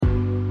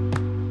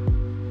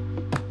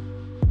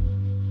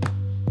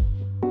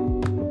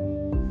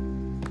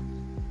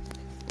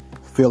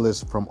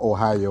Phyllis from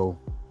Ohio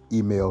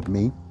emailed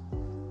me.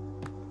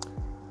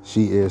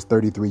 She is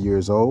 33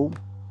 years old.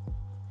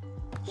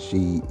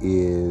 She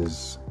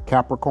is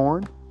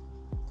Capricorn.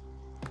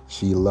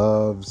 She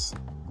loves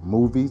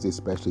movies,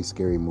 especially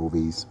scary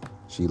movies.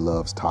 She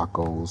loves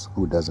tacos.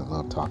 Who doesn't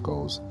love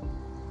tacos?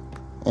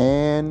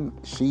 And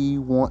she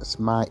wants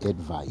my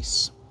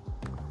advice.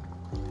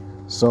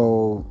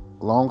 So,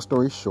 long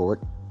story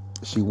short,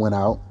 she went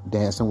out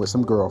dancing with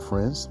some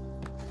girlfriends.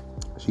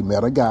 She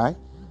met a guy,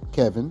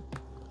 Kevin,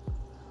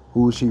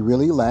 who she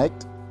really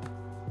liked.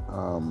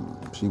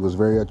 She was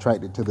very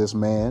attracted to this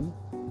man.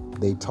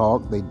 They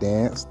talked, they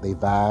danced, they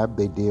vibed,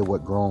 they did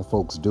what grown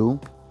folks do.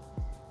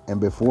 And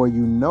before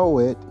you know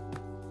it,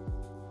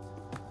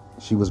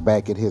 she was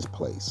back at his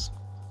place.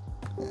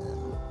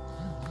 And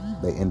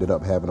they ended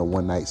up having a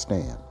one-night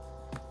stand.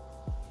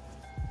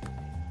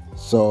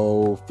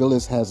 So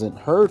Phyllis hasn't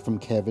heard from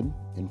Kevin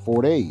in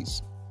 4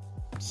 days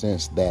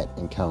since that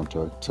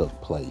encounter took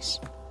place.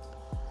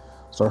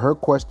 So her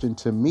question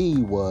to me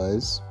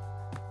was,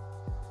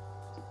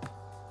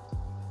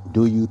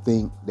 do you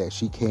think that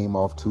she came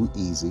off too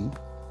easy?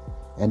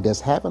 And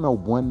does having a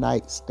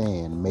one-night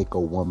stand make a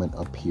woman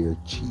appear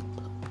cheap?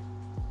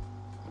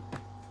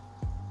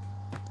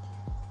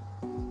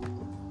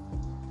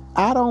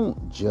 I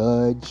don't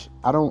judge.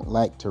 I don't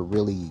like to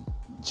really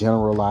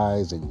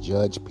generalize and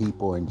judge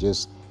people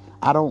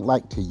I don't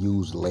like to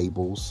use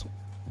labels.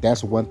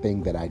 That's one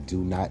thing that I do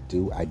not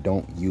do. I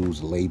don't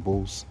use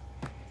labels.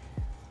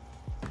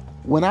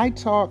 When I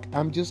talk,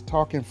 I'm just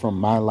talking from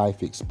my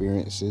life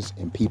experiences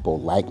and people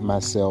like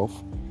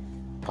myself.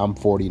 I'm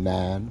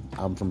 49.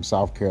 I'm from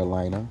South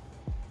Carolina.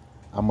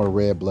 I'm a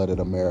red-blooded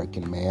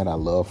American man. I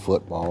love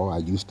football. I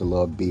used to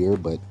love beer,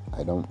 but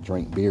I don't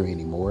drink beer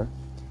anymore.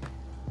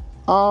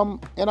 And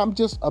I'm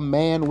just a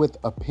man with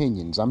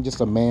opinions. I'm just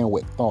a man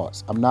with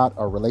thoughts. I'm not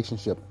a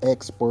relationship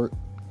expert.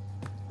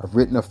 I've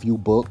written a few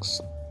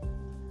books,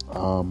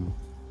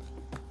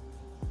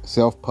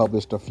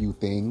 self-published a few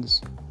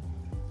things.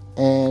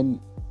 And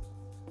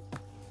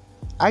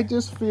I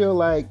just feel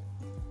like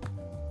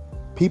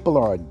people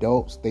are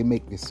adults. They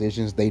make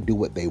decisions. They do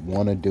what they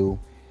want to do.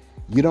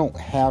 You don't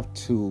have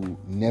to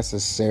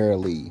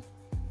necessarily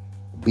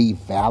be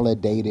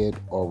validated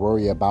or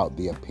worry about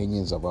the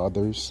opinions of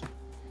others.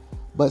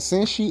 But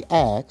since she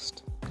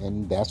asked,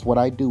 and that's what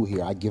I do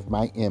here, I give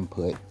my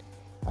input.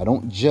 I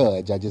don't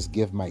judge. I just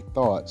give my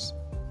thoughts.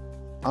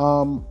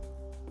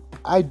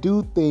 I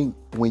do think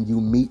when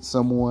you meet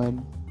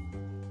someone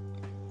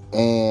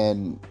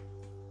and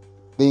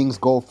things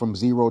go from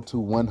 0 to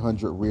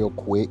 100 real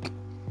quick,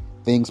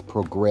 things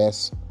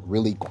progress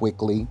really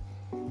quickly,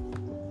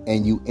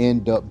 and you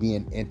end up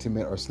being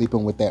intimate or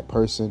sleeping with that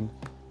person,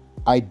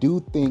 I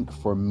do think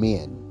for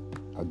men,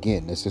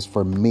 again, this is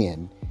for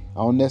men, I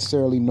don't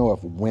necessarily know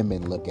if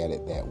women look at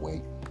it that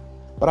way,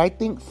 but I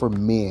think for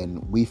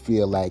men, we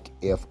feel like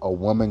if a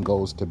woman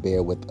goes to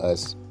bed with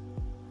us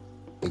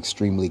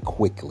extremely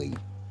quickly,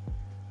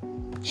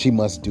 she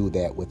must do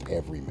that with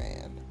every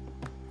man.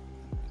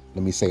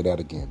 Let me say that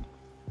again.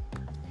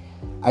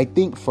 I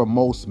think for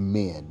most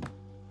men,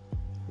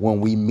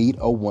 when we meet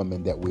a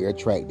woman that we're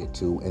attracted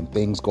to and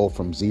things go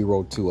from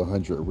 0 to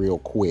 100 real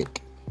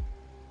quick,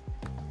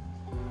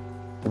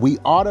 we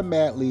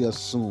automatically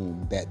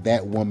assume that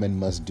that woman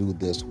must do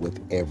this with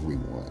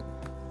everyone.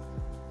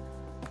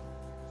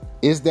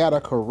 Is that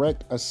a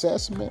correct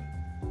assessment?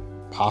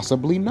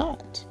 Possibly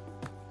not.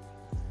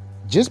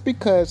 Just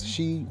because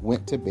she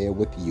went to bed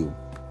with you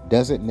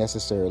doesn't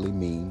necessarily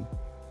mean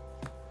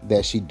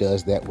that she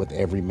does that with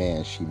every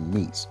man she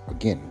meets.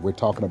 Again, we're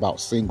talking about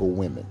single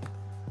women.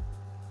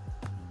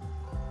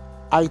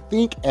 I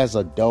think as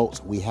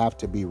adults, we have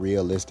to be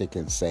realistic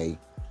and say,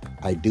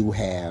 I do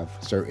have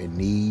certain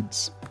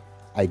needs.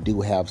 I do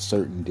have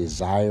certain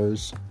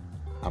desires.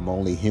 I'm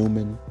only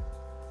human.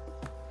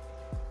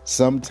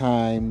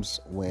 Sometimes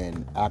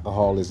when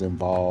alcohol is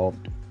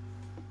involved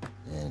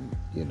and,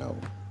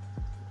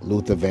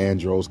 Luther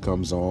Vandross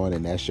comes on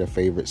and that's your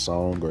favorite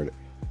song, or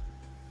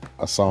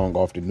a song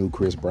off the new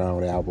Chris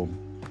Brown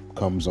album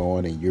comes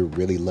on and you're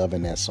really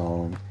loving that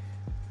song,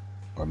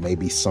 or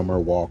maybe Summer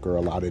Walker.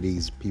 A lot of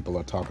these people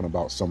are talking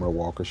about Summer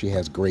Walker. She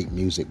has great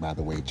music, by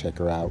the way. Check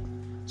her out.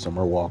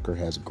 Summer Walker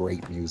has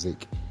great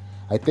music.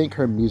 I think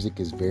her music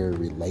is very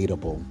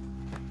relatable.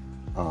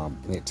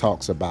 And it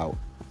talks about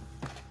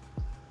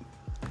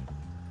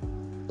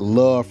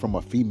love from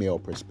a female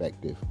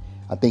perspective.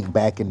 I think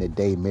back in the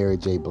day, Mary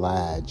J.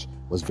 Blige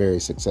was very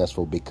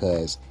successful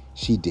because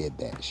she did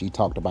that. She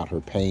talked about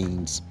her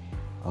pains,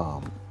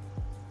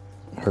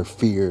 her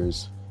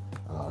fears,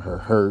 her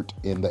hurt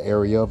in the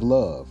area of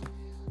love.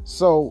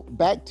 So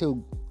back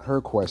to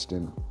her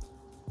question,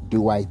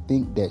 do I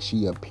think that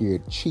she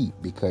appeared cheap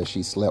because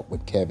she slept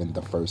with Kevin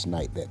the first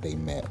night that they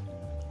met?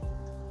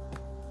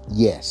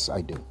 Yes, I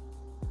do.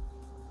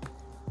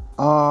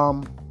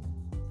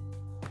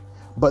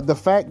 But the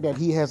fact that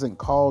he hasn't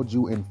called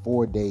you in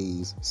 4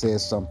 days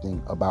says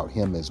something about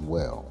him as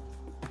well.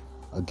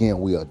 Again,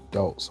 we are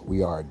adults.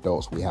 We are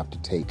adults. We have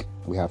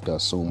to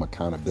assume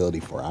accountability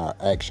for our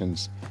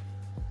actions.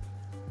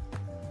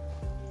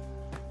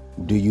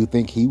 Do you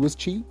think he was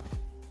cheap?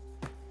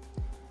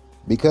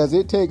 Because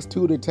it takes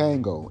two to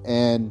tango.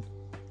 And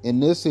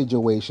in this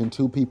situation,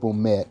 two people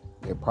met.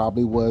 There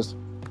probably was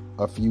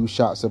a few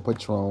shots of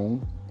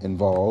Patron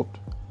involved.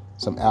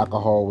 Some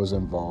alcohol was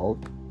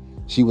involved.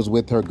 She was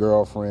with her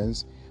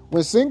girlfriends.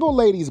 When single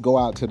ladies go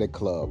out to the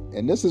club,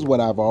 and this is what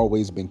I've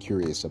always been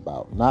curious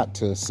about, not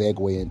to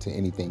segue into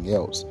anything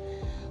else,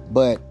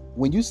 but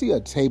when you see a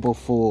table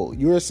full,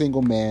 you're a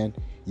single man,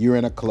 you're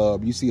in a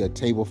club, you see a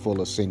table full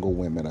of single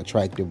women,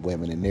 attractive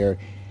women, and they're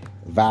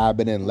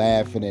vibing and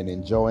laughing and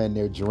enjoying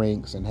their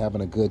drinks and having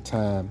a good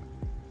time.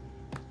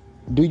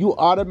 Do you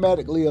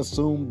automatically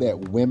assume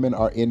that women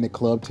are in the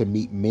club to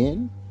meet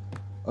men?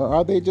 Or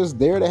are they just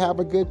there to have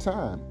a good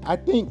time? I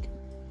think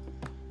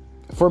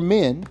for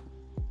men,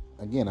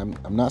 again,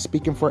 I'm not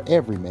speaking for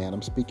every man.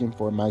 I'm speaking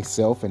for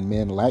myself and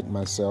men like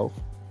myself.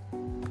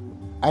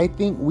 I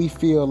think we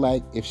feel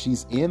like if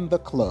she's in the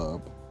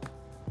club,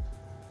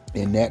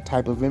 in that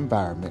type of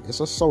environment, it's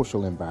a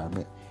social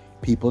environment.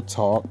 People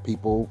talk,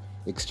 people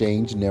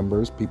exchange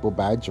numbers, people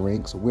buy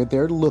drinks. We're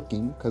there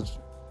looking because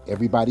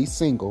everybody's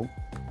single.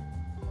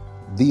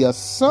 The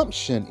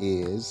assumption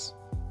is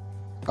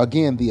that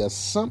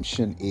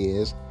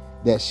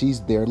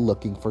she's there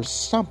looking for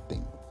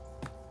something.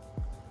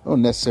 I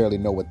don't necessarily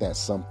know what that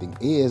something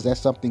is. That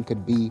something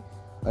could be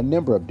a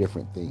number of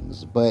different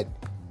things. But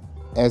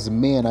as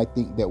men, I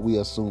think that we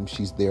assume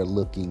she's there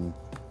looking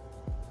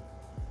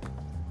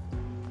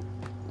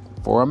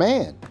for a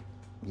man,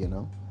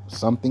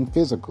 something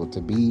physical to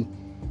be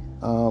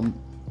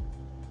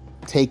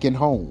taken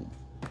home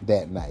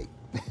that night.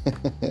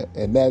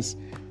 And that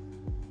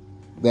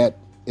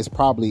is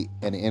probably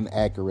an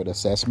inaccurate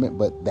assessment,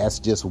 but that's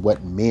just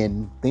what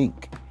men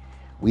think.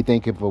 We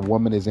think if a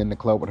woman is in the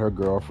club with her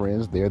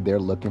girlfriends, they're there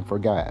looking for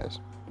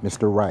guys.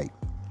 Mr. Right.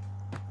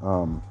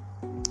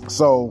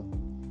 So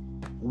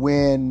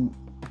when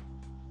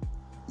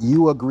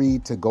you agree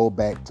to go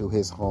back to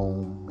his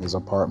home, his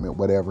apartment,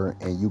 whatever,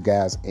 and you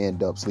guys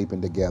end up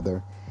sleeping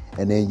together,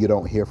 and then you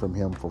don't hear from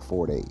him for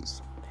 4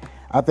 days.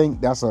 I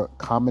think that's a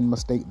common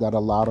mistake that a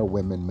lot of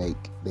women make.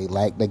 They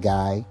like the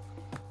guy.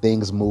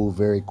 Things move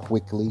very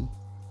quickly.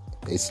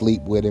 They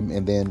sleep with him,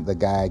 and then the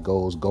guy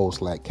goes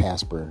ghost like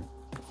Casper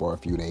for a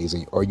few days,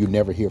 or you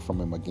never hear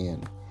from him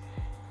again.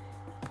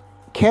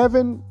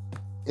 Kevin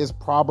is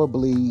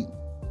probably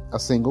a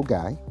single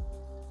guy,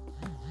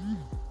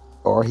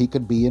 or he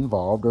could be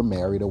involved or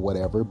married or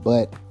whatever,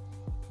 but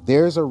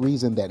there's a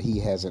reason that he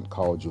hasn't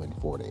called you in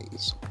 4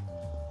 days.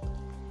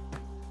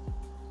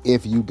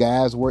 If you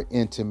guys were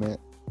intimate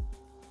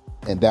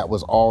and that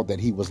was all that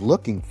he was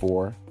looking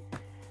for,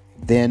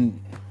 then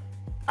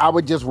I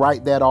would just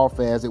write that off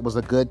as it was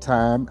a good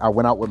time. I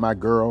went out with my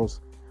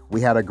girls.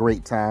 We had a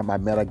great time. I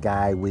met a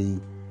guy. We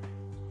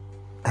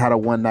had a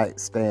one-night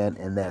stand,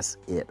 and that's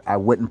it. I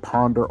wouldn't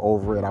ponder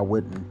over it. I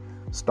wouldn't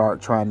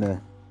start trying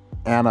to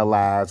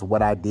analyze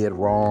what I did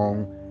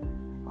wrong.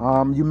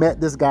 You met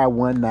this guy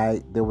one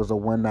night. There was a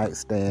one-night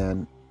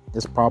stand.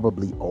 It's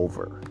probably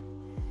over.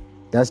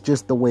 That's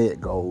just the way it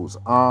goes.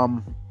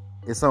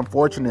 It's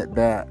unfortunate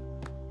that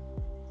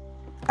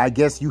I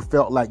guess you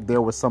felt like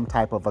there was some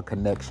type of a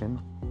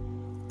connection.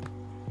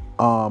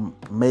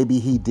 Maybe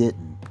he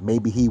didn't.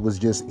 Maybe he was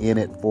just in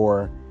it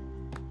for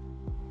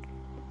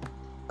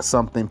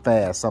something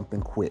fast,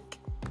 something quick.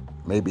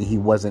 Maybe he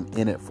wasn't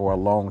in it for a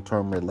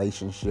long-term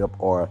relationship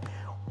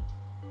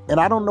and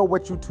I don't know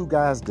what you two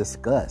guys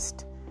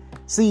discussed.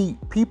 See,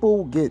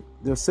 people get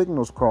their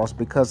signals crossed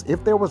because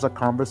if there was a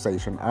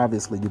conversation,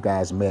 obviously you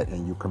guys met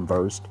and you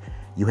conversed,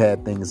 you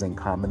had things in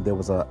common, there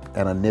was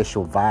an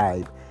initial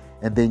vibe,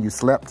 and then you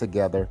slept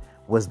together.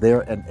 Was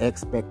there an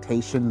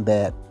expectation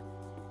that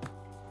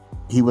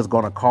he was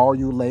going to call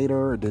you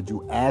later? Did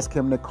you ask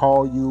him to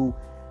call you?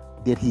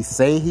 Did he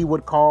say he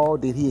would call?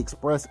 Did he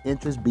express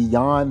interest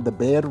beyond the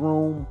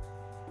bedroom?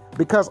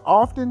 Because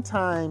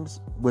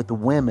oftentimes with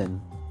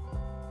women,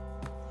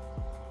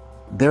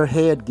 their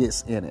head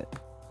gets in it.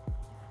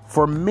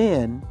 For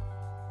men,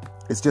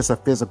 it's just a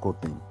physical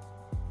thing.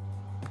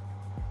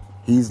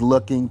 He's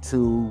looking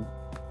to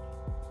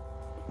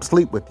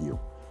sleep with you.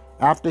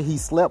 After he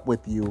slept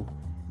with you,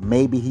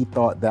 maybe he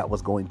thought that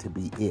was going to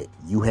be it.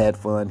 You had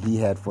fun, he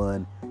had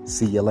fun,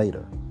 see you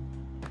later.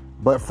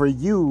 But for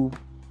you,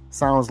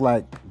 sounds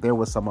like there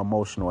was some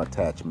emotional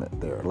attachment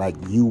there, like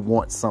you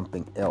want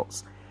something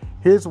else.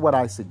 Here's what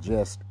I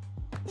suggest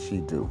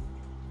she do.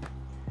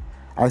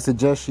 I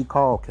suggest she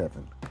call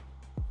Kevin.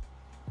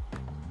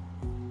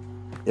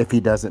 If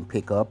he doesn't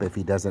pick up, if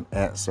he doesn't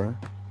answer,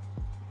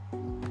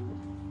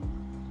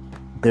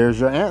 there's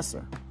your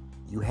answer.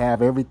 You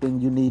have everything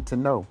you need to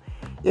know.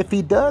 If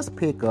he does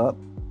pick up,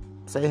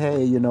 say,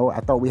 hey, I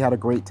thought we had a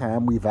great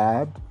time. We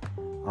vibed.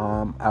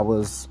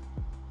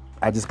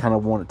 I just kind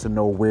of wanted to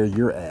know where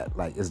you're at.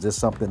 Like, is this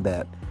something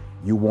that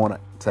you want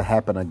to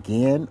happen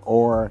again?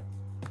 Or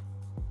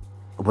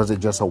was it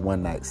just a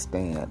one night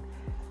stand?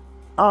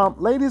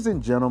 Ladies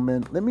and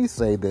gentlemen, let me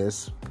say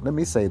this,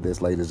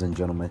 ladies and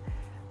gentlemen.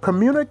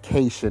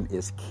 Communication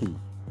is key.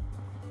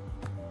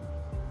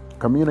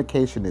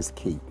 Communication is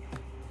key.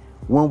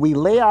 When we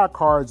lay our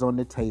cards on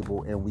the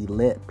table and we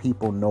let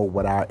people know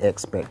what our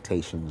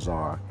expectations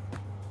are,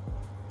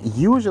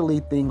 usually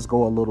things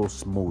go a little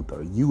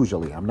smoother.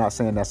 Usually. I'm not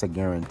saying that's a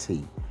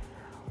guarantee.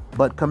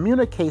 But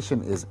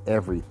communication is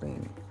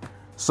everything.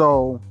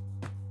 So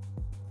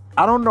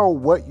I don't know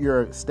what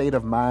your state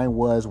of mind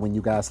was when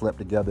you guys slept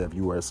together. If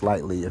you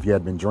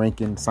had been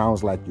drinking,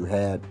 sounds like you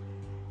had,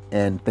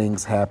 and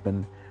things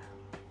happened.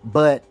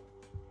 But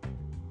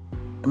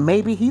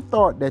maybe he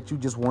thought that you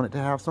just wanted to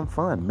have some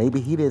fun.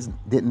 Maybe he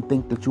didn't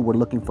think that you were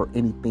looking for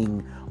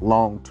anything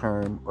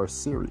long-term or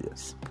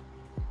serious.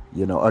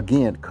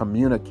 Again,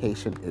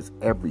 communication is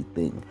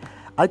everything.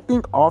 I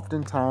think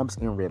oftentimes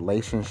in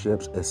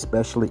relationships,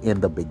 especially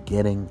in the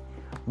beginning,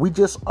 we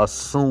just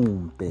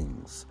assume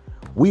things.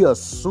 We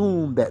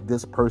assume that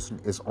this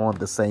person is on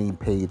the same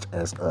page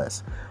as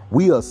us.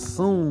 We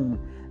assume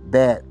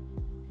that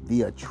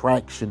the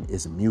attraction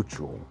is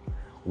mutual.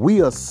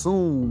 We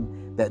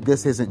assume that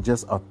this isn't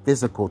just a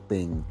physical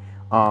thing.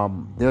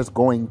 There's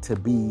going to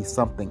be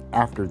something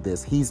after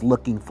this. He's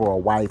looking for a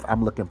wife.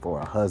 I'm looking for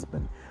a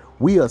husband.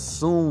 We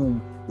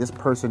assume this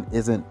person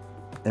isn't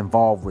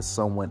involved with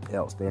someone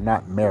else. They're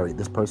not married.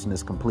 This person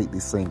is completely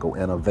single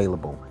and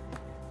available.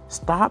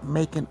 Stop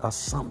making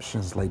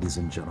assumptions, ladies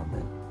and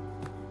gentlemen.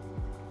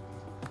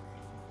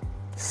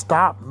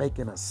 Stop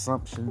making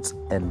assumptions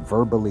and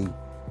verbally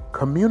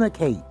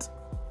communicate.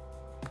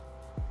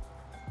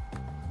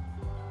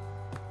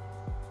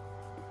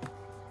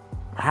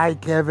 Hi,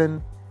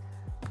 Kevin.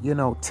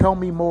 Tell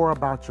me more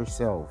about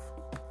yourself.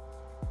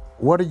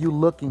 What are you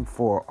looking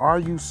for? Are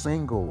you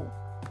single?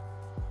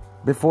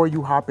 Before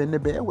you hop into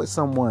bed with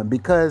someone.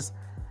 Because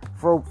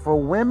for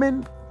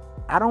women,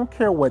 I don't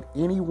care what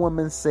any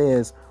woman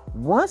says.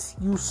 Once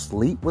you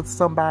sleep with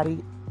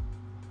somebody,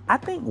 I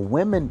think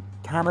women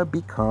kind of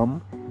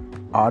become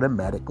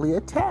automatically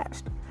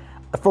attached.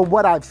 For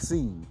what I've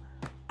seen,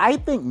 I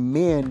think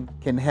men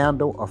can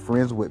handle a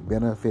friends with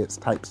benefits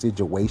type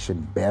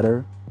situation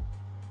better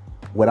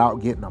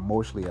without getting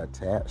emotionally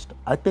attached.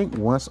 I think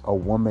once a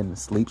woman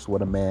sleeps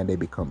with a man, they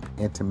become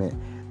intimate,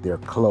 they're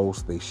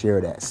close, they share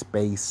that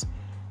space,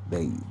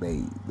 they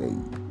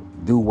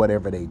do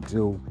whatever they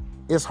do.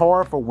 It's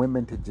hard for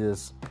women to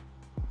just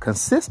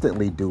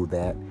consistently do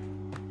that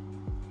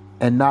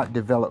and not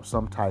develop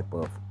some type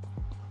of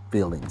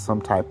feeling, some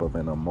type of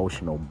an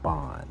emotional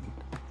bond.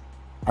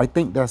 I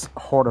think that's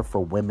harder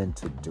for women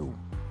to do.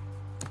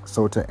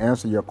 So to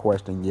answer your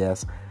question,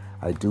 yes,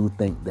 I do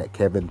think that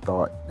Kevin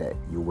thought that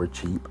you were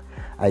cheap.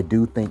 I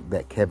do think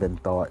that Kevin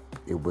thought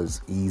it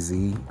was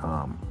easy.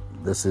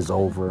 This is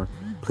over.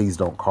 Please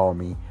don't call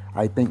me.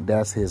 I think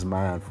that's his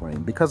mind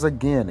frame. Because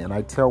again, and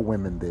I tell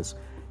women this,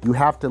 you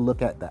have to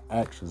look at the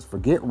actions.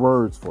 Forget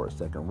words for a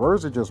second.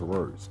 Words are just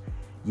words.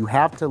 You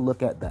have to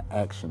look at the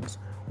actions.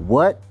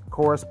 What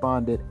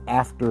corresponded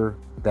after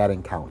that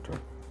encounter?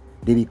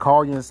 Did he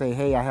call you and say,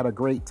 hey, I had a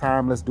great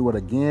time. Let's do it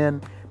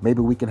again.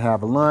 Maybe we can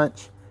have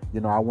lunch.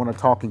 I want to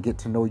talk and get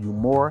to know you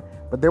more.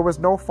 But there was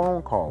no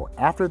phone call.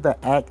 After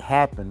that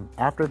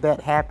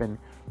happened,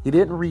 he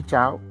didn't reach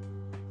out.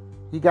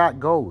 He got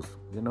ghost,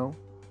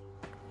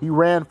 He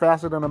ran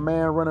faster than a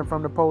man running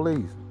from the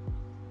police.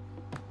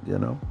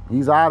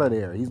 He's out of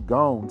there. He's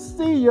gone.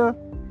 See ya.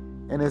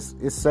 And it's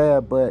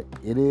sad, but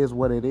it is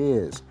what it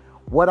is.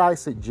 What I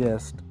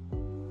suggest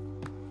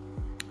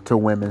to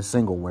women,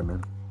 single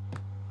women,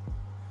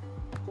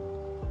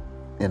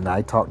 and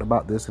I talked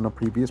about this in a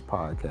previous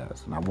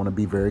podcast, and I want to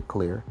be very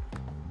clear.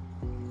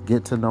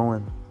 Get to know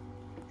him.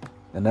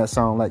 And that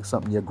sounds like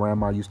something your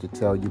grandma used to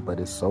tell you, but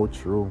it's so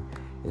true.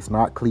 It's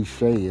not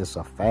cliche, it's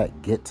a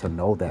fact. Get to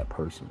know that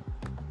person.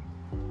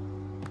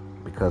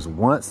 Because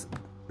once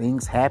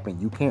things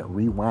happen, you can't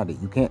rewind it.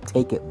 You can't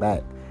take it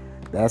back.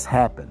 That's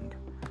happened.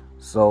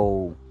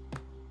 So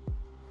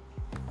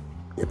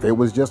if it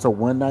was just a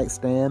one-night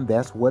stand,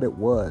 that's what it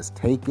was.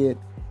 Take it.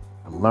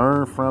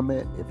 Learn from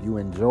it. If you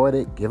enjoyed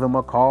it, give him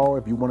a call.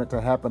 If you want it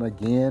to happen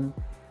again,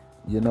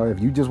 if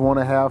you just want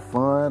to have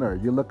fun or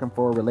you're looking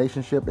for a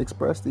relationship,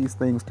 express these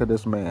things to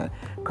this man.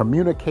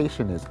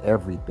 Communication is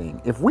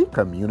everything. If we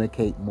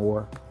communicate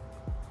more,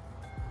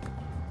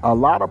 a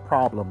lot of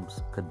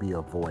problems could be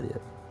avoided.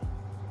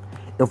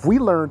 If we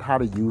learned how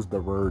to use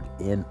the word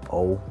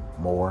no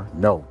more,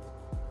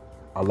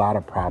 a lot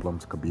of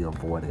problems could be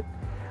avoided.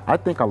 I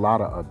think a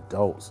lot of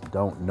adults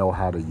don't know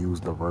how to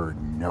use the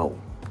word no.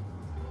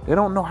 They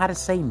don't know how to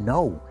say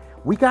no.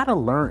 We got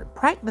to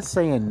practice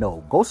saying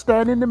no. Go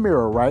stand in the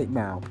mirror right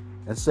now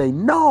and say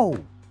no.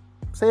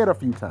 Say it a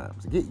few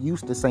times. Get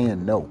used to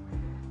saying no.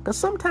 Because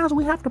sometimes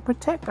we have to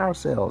protect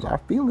ourselves, our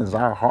feelings,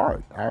 our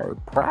heart, our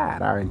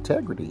pride, our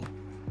integrity.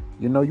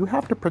 You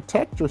have to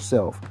protect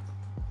yourself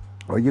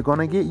or you're going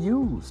to get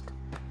used.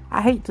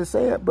 I hate to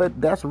say it,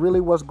 but that's really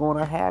what's going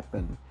to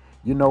happen.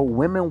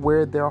 Women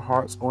wear their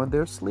hearts on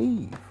their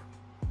sleeve.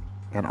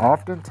 And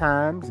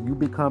oftentimes you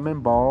become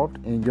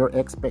involved and your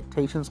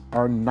expectations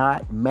are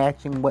not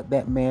matching what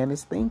that man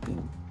is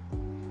thinking.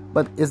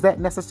 But is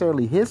that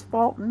necessarily his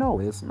fault? No,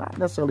 it's not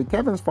necessarily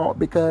Kevin's fault,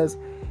 because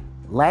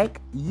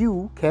like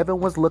you, Kevin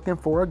was looking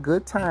for a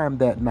good time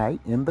that night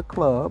in the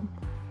club.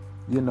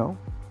 You know,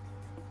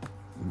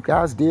 you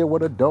guys did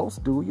what adults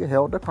do. You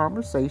held a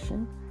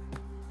conversation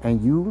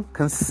and you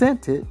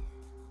consented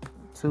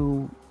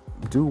to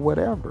do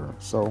whatever.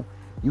 So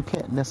you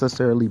can't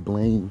necessarily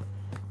blame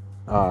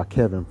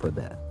Kevin for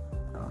that.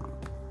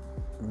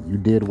 You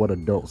did what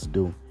adults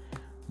do.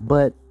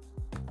 But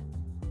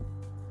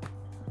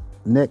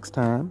next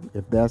time,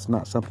 if that's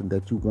not something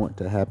that you want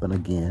to happen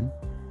again,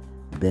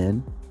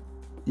 then,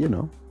 you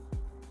know,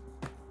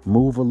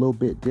 move a little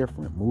bit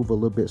different, move a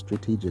little bit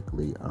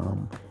strategically,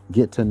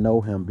 get to know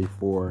him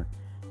before,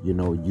 you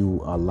know, you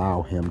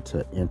allow him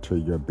to enter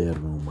your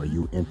bedroom or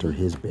you enter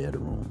his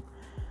bedroom.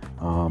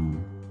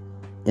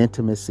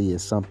 Intimacy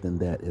is something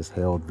that is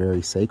held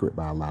very sacred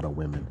by a lot of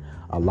women.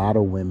 A lot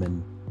of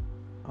women,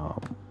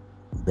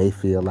 they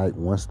feel like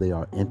once they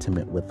are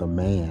intimate with a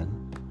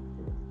man,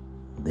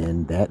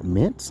 then that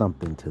meant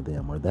something to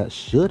them, or that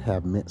should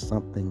have meant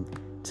something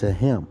to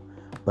him.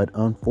 But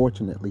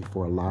unfortunately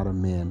for a lot of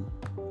men,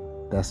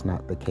 that's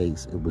not the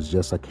case. It was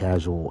just a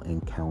casual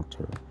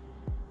encounter.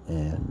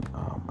 And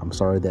I'm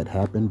sorry that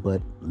happened,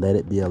 but let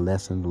it be a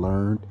lesson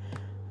learned.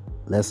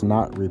 Let's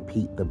not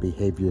repeat the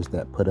behaviors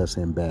that put us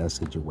in bad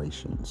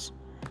situations.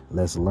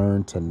 Let's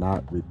learn to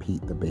not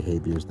repeat the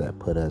behaviors that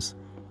put us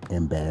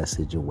in bad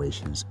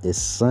situations.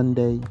 It's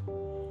Sunday.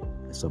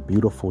 It's a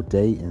beautiful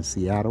day in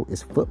Seattle.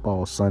 It's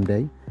football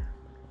Sunday.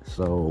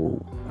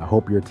 So I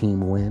hope your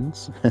team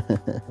wins.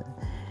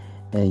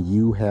 And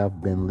you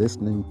have been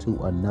listening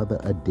to another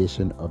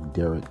edition of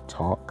Derrick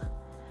Talk.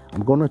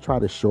 I'm going to try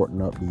to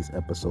shorten up these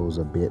episodes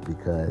a bit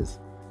because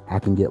I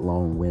can get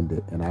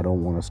long-winded and I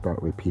don't want to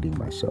start repeating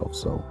myself.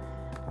 So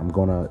I'm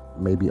going to,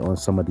 maybe on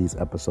some of these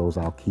episodes,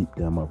 I'll keep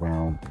them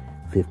around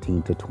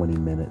 15 to 20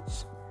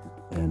 minutes.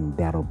 And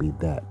that'll be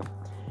that.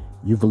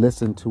 You've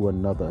listened to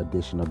another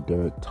edition of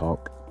Derrick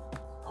Talk.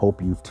 Hope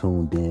you've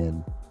tuned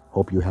in.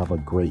 Hope you have a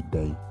great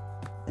day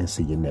and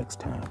see you next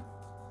time.